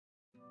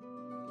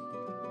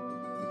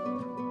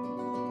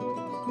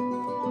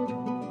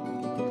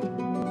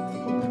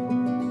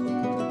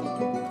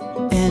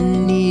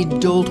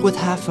world with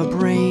half a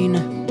brain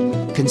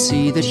can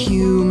see that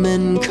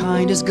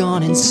humankind has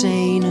gone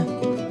insane,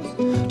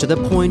 to the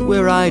point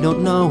where I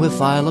don't know if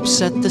I'll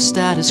upset the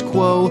status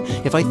quo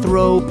if I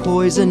throw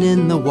poison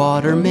in the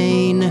water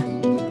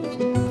main.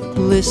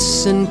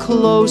 Listen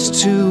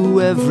close to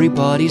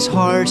everybody's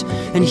heart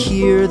and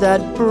hear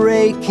that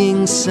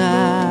breaking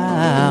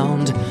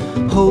sound.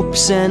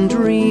 Hopes and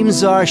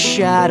dreams are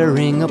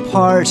shattering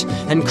apart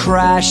and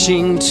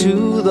crashing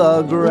to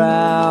the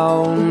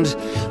ground.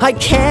 I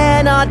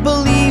cannot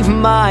believe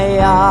my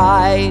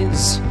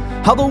eyes,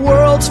 how the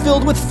world's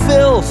filled with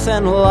filth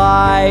and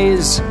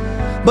lies.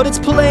 But it's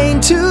plain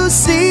to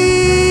see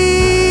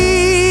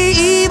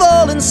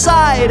evil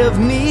inside of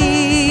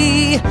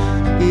me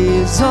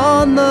is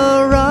on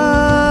the rise.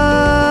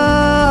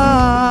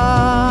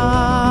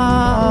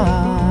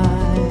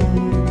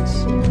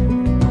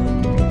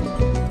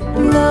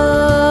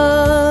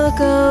 Look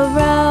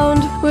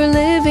around, we're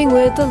living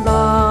with the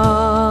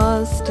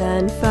lost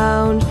and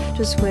found.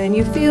 Just when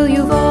you feel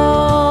you've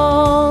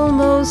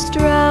almost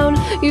drowned,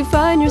 you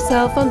find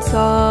yourself on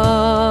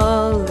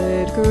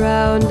solid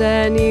ground,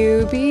 and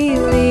you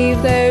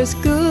believe there's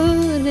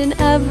good in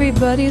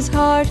everybody's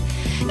heart.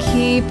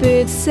 Keep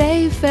it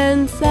safe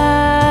and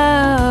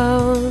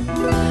sound.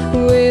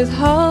 With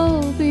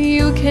hope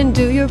you can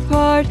do your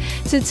part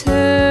to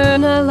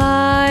turn a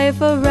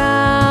life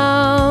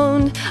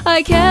around.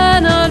 I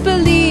cannot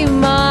believe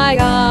my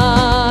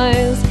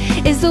eyes.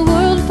 Is the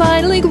world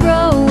finally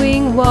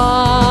growing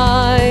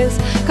wise?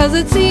 'Cause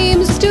it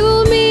seems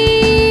to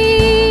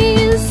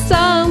me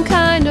some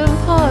kind of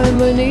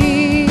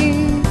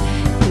harmony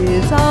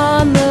is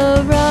on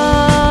the rise.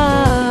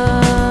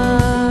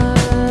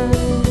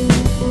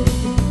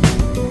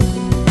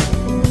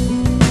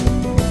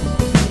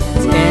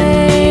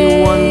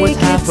 Anyone with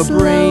half a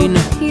brain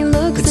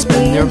could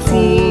spend their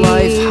whole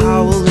life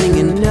howling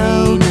in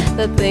pain.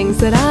 The things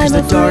that I'm 'cause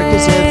the dark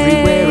is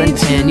everywhere and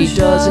Penny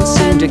doesn't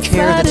seem to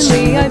care that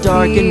seeing the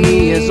dark in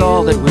me is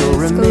all that will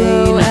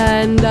remain.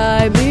 And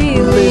I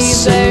believe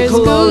listen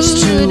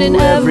close to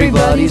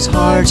everybody's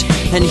heart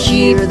and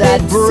hear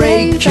that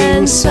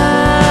breaking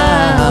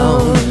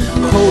sound.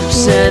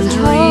 Hopes and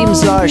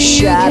dreams are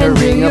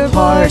shattering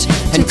apart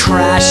and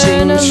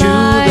crashing to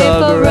the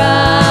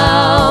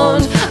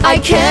ground. I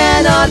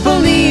cannot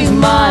believe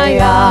my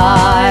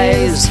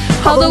eyes,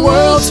 how the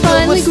world's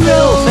finally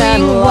filth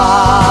and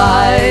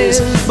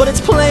lies. But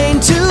it's plain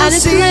to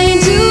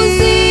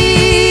see